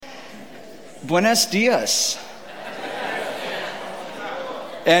Buenos dias.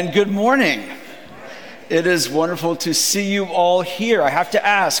 And good morning. It is wonderful to see you all here. I have to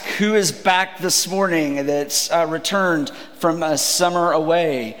ask, who is back this morning that's returned from a summer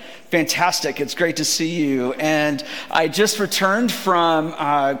away? Fantastic. It's great to see you. And I just returned from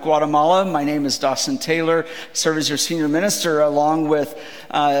Guatemala. My name is Dawson Taylor. I serve as your senior minister along with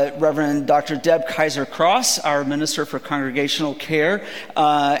Reverend Dr. Deb Kaiser-Cross, our minister for congregational care,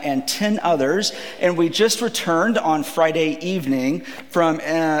 and 10 others. And we just returned on Friday evening from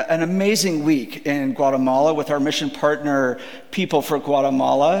an amazing week in Guatemala with our mission partner, People for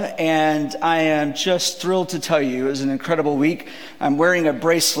Guatemala. And I am just thrilled to tell you it was an incredible week. I'm wearing a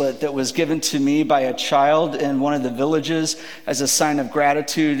bracelet that was given to me by a child in one of the villages as a sign of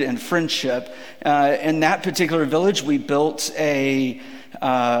gratitude and friendship. In that particular village, we built a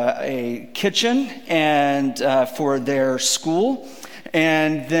kitchen and for their school.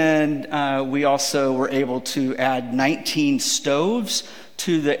 And then we also were able to add 19 stoves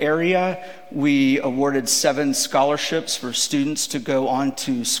to the area. We awarded 7 scholarships for students to go on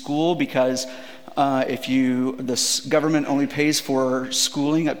to school because the government only pays for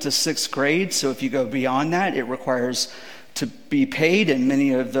schooling up to 6th grade. So if you go beyond that, it requires to be paid. In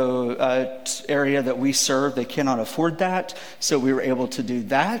many of the area that we serve, they cannot afford that. So we were able to do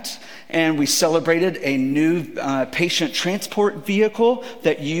that. And we celebrated a new patient transport vehicle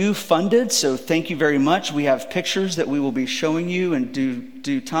that you funded. So thank you very much. We have pictures that we will be showing you in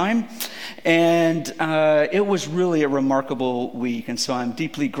due time. And it was really a remarkable week. And so I'm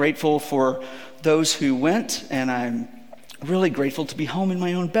deeply grateful for those who went, and I'm really grateful to be home in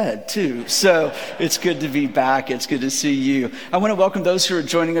my own bed too. So it's good to be back. It's good to see you. I want to welcome those who are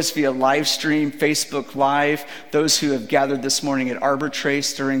joining us via live stream, Facebook Live, those who have gathered this morning at Arbor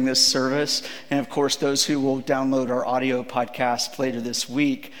Trace during this service, and of course those who will download our audio podcast later this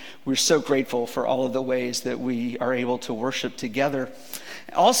week. We're so grateful for all of the ways that we are able to worship together.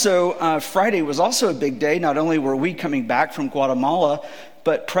 Also, Friday was also a big day. Not only were we coming back from Guatemala,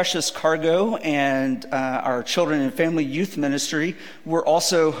 but Precious Cargo and our Children and Family Youth Ministry were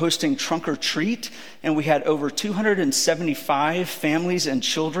also hosting Trunk or Treat, and we had over 275 families and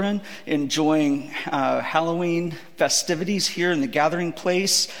children enjoying Halloween festivities here in the gathering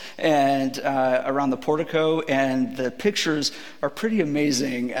place and around the portico, and the pictures are pretty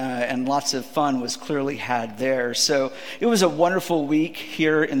amazing, and lots of fun was clearly had there. So it was a wonderful week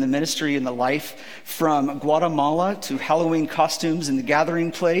here in the ministry and the life, from Guatemala to Halloween costumes in the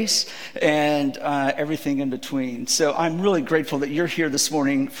gathering place and everything in between. So I'm really grateful that you're here this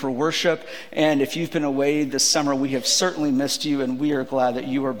morning for worship, and if you've been away this summer, we have certainly missed you, and we are glad that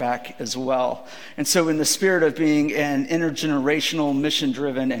you are back as well. And so in the spirit of being an intergenerational,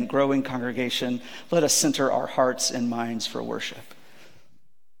 mission-driven, and growing congregation, let us center our hearts and minds for worship.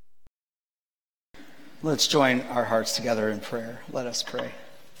 Let's join our hearts together in prayer. Let us pray.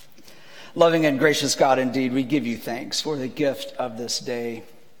 Loving and gracious God, indeed, we give you thanks for the gift of this day.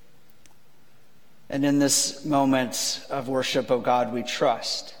 And in this moment of worship, O God, we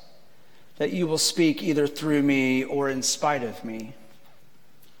trust that you will speak either through me or in spite of me,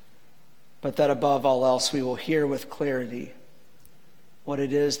 but that above all else we will hear with clarity what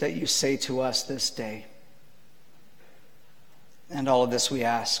it is that you say to us this day. And all of this we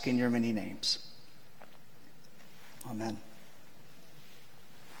ask in your many names. Amen.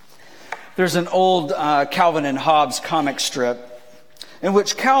 There's an old Calvin and Hobbes comic strip in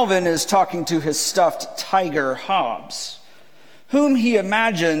which Calvin is talking to his stuffed tiger Hobbes, whom he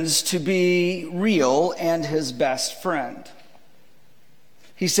imagines to be real and his best friend.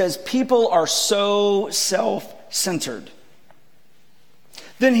 He says, people are so self-centered.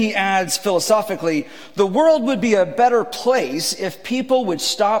 Then he adds philosophically, the world would be a better place if people would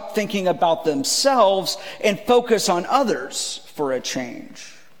stop thinking about themselves and focus on others for a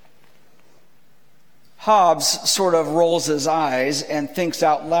change. Hobbes sort of rolls his eyes and thinks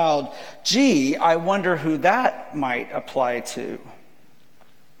out loud, gee, I wonder who that might apply to.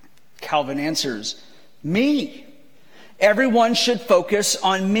 Calvin answers, me. Everyone should focus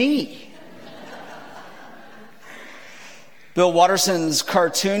on me. Bill Watterson's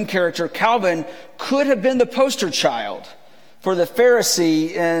cartoon character Calvin could have been the poster child for the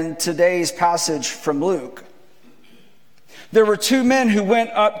Pharisee in today's passage from Luke. There were 2 men who went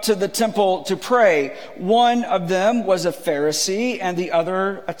up to the temple to pray. One of them was a Pharisee and the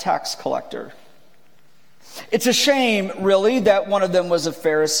other a tax collector. It's a shame, really, that one of them was a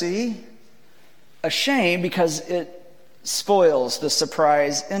Pharisee. A shame because it spoils the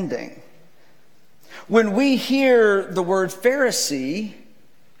surprise ending. When we hear the word Pharisee,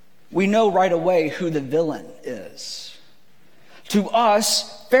 we know right away who the villain is. To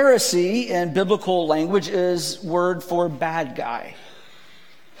us, Pharisee in biblical language is word for bad guy.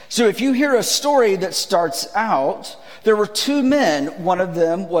 So if you hear a story that starts out, there were two men, one of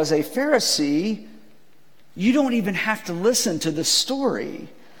them was a Pharisee, you don't even have to listen to the story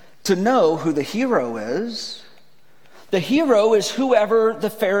to know who the hero is. The hero is whoever the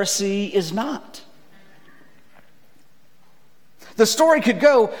Pharisee is not. The story could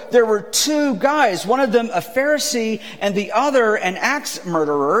go, there were two guys, one of them a Pharisee and the other an axe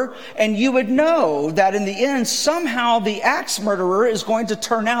murderer, and you would know that in the end, somehow the axe murderer is going to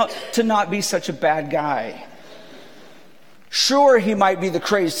turn out to not be such a bad guy. Sure, he might be the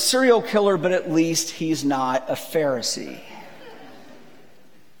crazed serial killer, but at least he's not a Pharisee.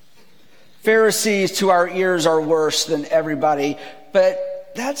 Pharisees to our ears are worse than everybody,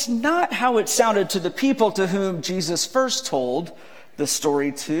 but that's not how it sounded to the people to whom Jesus first told the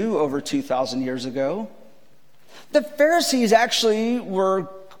story to over 2,000 years ago. The Pharisees actually were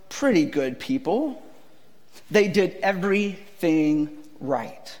pretty good people. They did everything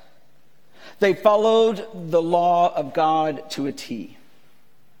right. They followed the law of God to a T.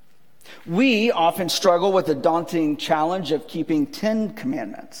 We often struggle with the daunting challenge of keeping 10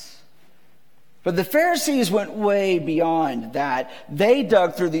 commandments. But the Pharisees went way beyond that. They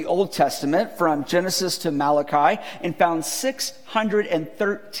dug through the Old Testament from Genesis to Malachi and found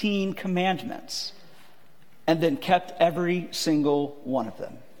 613 commandments and then kept every single one of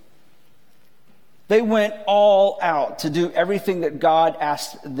them. They went all out to do everything that God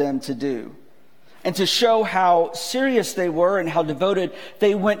asked them to do. And to show how serious they were and how devoted,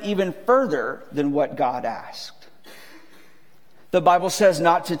 they went even further than what God asked. The Bible says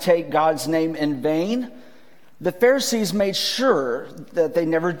not to take God's name in vain. The Pharisees made sure that they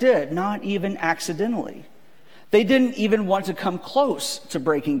never did, not even accidentally. They didn't even want to come close to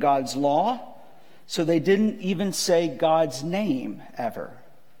breaking God's law, so they didn't even say God's name ever.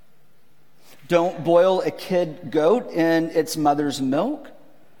 Don't boil a kid goat in its mother's milk.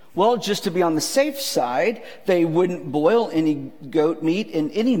 Well, just to be on the safe side, they wouldn't boil any goat meat in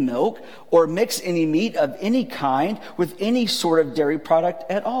any milk or mix any meat of any kind with any sort of dairy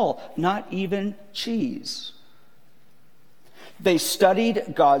product at all, not even cheese. They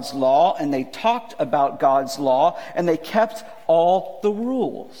studied God's law and they talked about God's law and they kept all the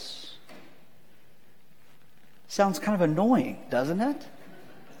rules. Sounds kind of annoying, doesn't it?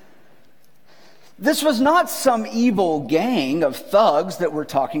 This was not some evil gang of thugs that we're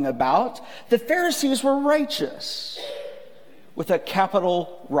talking about. The Pharisees were righteous, with a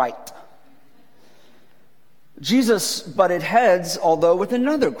capital right. Jesus butted heads, although, with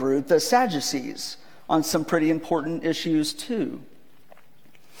another group, the Sadducees, on some pretty important issues too.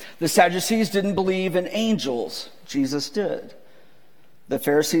 The Sadducees didn't believe in angels. Jesus did. The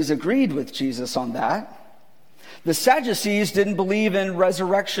Pharisees agreed with Jesus on that. The Sadducees didn't believe in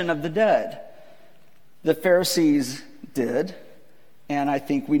resurrection of the dead. The Pharisees did, and I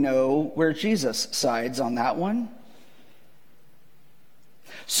think we know where Jesus sides on that one.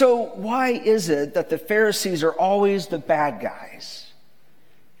 So why is it that the Pharisees are always the bad guys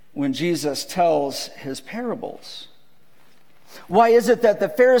when Jesus tells his parables? Why is it that the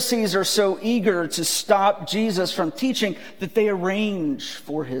Pharisees are so eager to stop Jesus from teaching that they arrange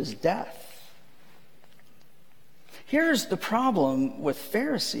for his death? Here's the problem with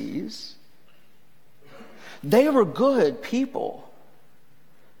Pharisees. They were good people,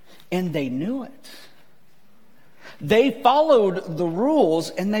 and they knew it. They followed the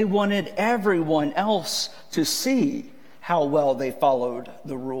rules, and they wanted everyone else to see how well they followed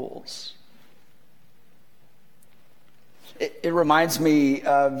the rules. It reminds me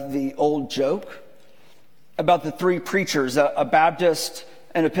of the old joke about the three preachers, a Baptist,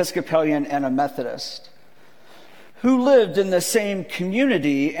 an Episcopalian, and a Methodist, who lived in the same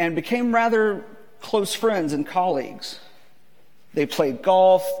community and became rather close friends and colleagues. They played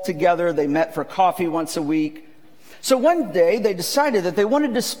golf together. They met for coffee once a week. So one day they decided that they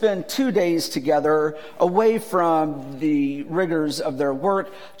wanted to spend 2 days together away from the rigors of their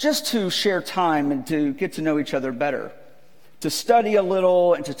work, just to share time and to get to know each other better, to study a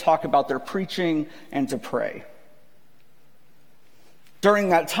little and to talk about their preaching and to pray. During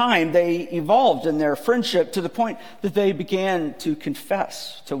that time, they evolved in their friendship to the point that they began to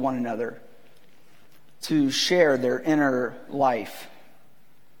confess to one another, to share their inner life.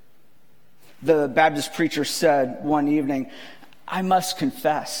 The Baptist preacher said one evening, "I must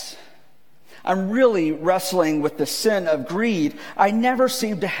confess, I'm really wrestling with the sin of greed. I never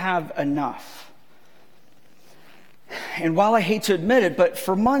seem to have enough. And while I hate to admit it, but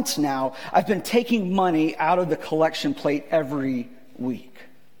for months now, I've been taking money out of the collection plate every week.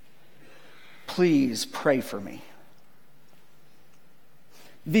 Please pray for me."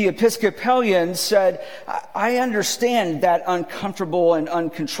 The Episcopalian said, I understand that uncomfortable and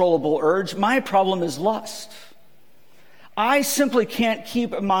uncontrollable urge. My problem is lust. I simply can't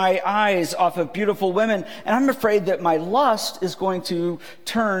keep my eyes off of beautiful women, and I'm afraid that my lust is going to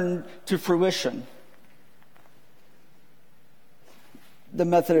turn to fruition. The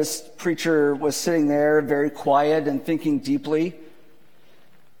Methodist preacher was sitting there very quiet and thinking deeply.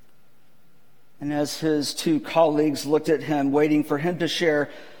 And as his two colleagues looked at him, waiting for him to share,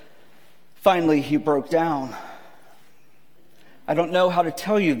 finally he broke down. I don't know how to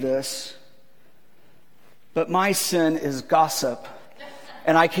tell you this, but my sin is gossip,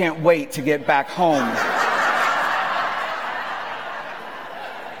 and I can't wait to get back home.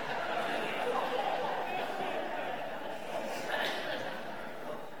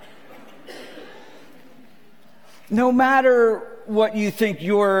 No matter what you think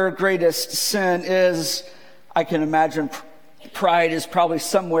your greatest sin is, I can imagine pride is probably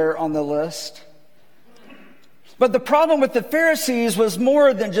somewhere on the list. But the problem with the Pharisees was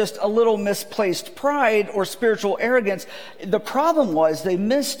more than just a little misplaced pride or spiritual arrogance. The problem was they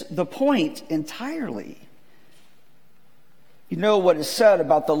missed the point entirely. You know what is said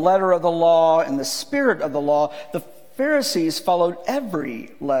about the letter of the law and the spirit of the law. The Pharisees followed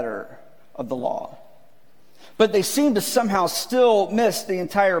every letter of the law. But they seem to somehow still miss the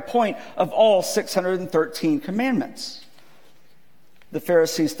entire point of all 613 commandments. The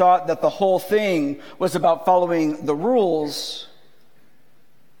Pharisees thought that the whole thing was about following the rules.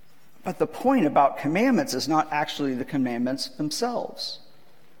 But the point about commandments is not actually the commandments themselves.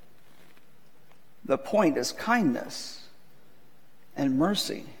 The point is kindness and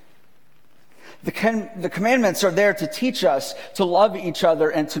mercy. The commandments are there to teach us to love each other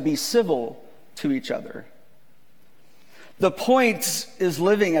and to be civil to each other. The point is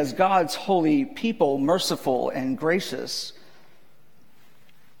living as God's holy people, merciful and gracious.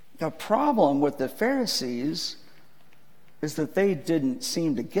 The problem with the Pharisees is that they didn't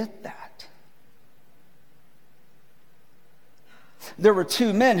seem to get that. There were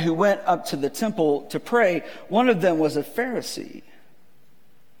two men who went up to the temple to pray. One of them was a Pharisee.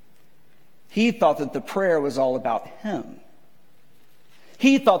 He thought that the prayer was all about him.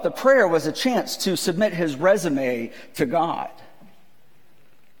 He thought the prayer was a chance to submit his resume to God.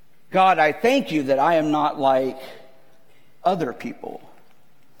 God, I thank you that I am not like other people.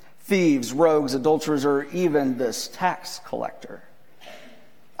 Thieves, rogues, adulterers, or even this tax collector.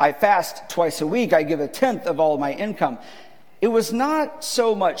 I fast twice a week. I give 1/10 of all my income. It was not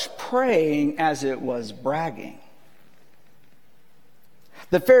so much praying as it was bragging.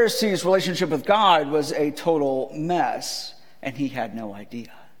 The Pharisee's relationship with God was a total mess, and he had no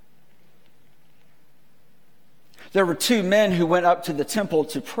idea. There were two men who went up to the temple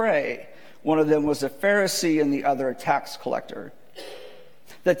to pray. One of them was a Pharisee and the other a tax collector.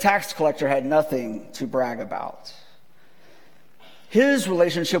 The tax collector had nothing to brag about. His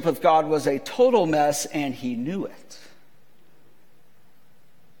relationship with God was a total mess, and he knew it.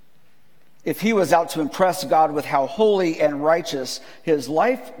 If he was out to impress God with how holy and righteous his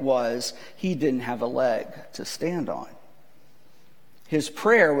life was, he didn't have a leg to stand on. His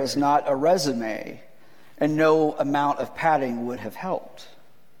prayer was not a resume, and no amount of padding would have helped.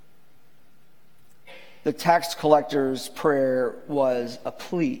 The tax collector's prayer was a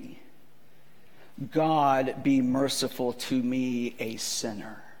plea. God, be merciful to me, a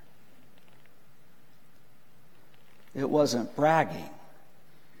sinner. It wasn't bragging.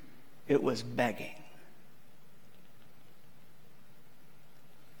 It was begging.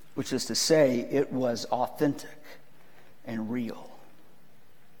 Which is to say, it was authentic and real.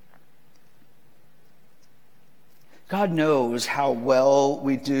 God knows how well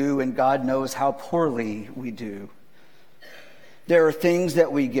we do, and God knows how poorly we do. There are things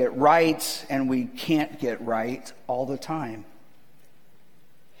that we get right and we can't get right all the time.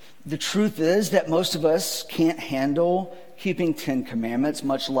 The truth is that most of us can't handle keeping 10 commandments,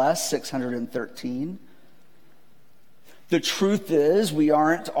 much less 613. The truth is we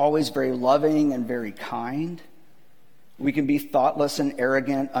aren't always very loving and very kind. We can be thoughtless and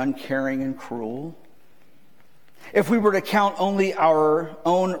arrogant, uncaring and cruel. If we were to count only our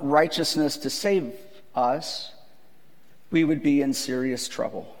own righteousness to save us, we would be in serious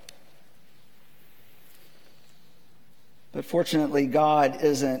trouble. But fortunately, God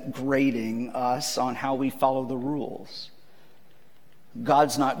isn't grading us on how we follow the rules.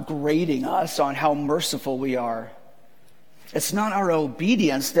 God's not grading us on how merciful we are. It's not our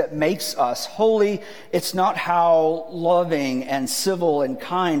obedience that makes us holy. It's not how loving and civil and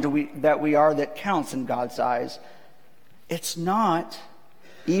kind that we are that counts in God's eyes. It's not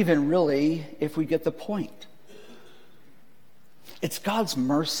even really if we get the point. It's God's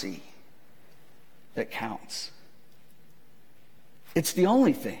mercy that counts. It's the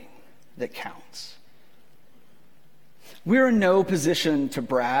only thing that counts. We're in no position to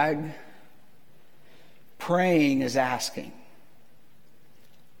brag. Praying is asking.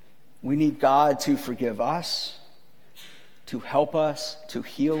 We need God to forgive us, to help us, to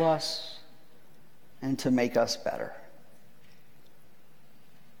heal us, and to make us better.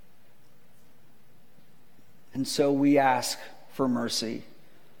 And so we ask for mercy,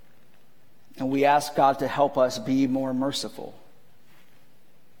 and we ask God to help us be more merciful.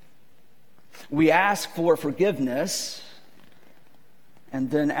 We ask for forgiveness, and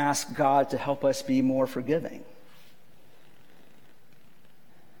then ask God to help us be more forgiving.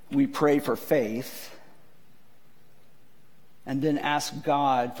 We pray for faith, and then ask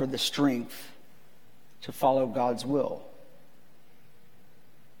God for the strength to follow God's will.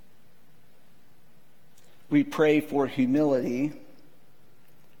 We pray for humility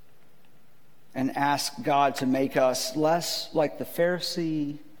and ask God to make us less like the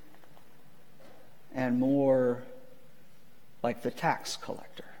Pharisee and more like the tax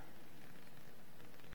collector.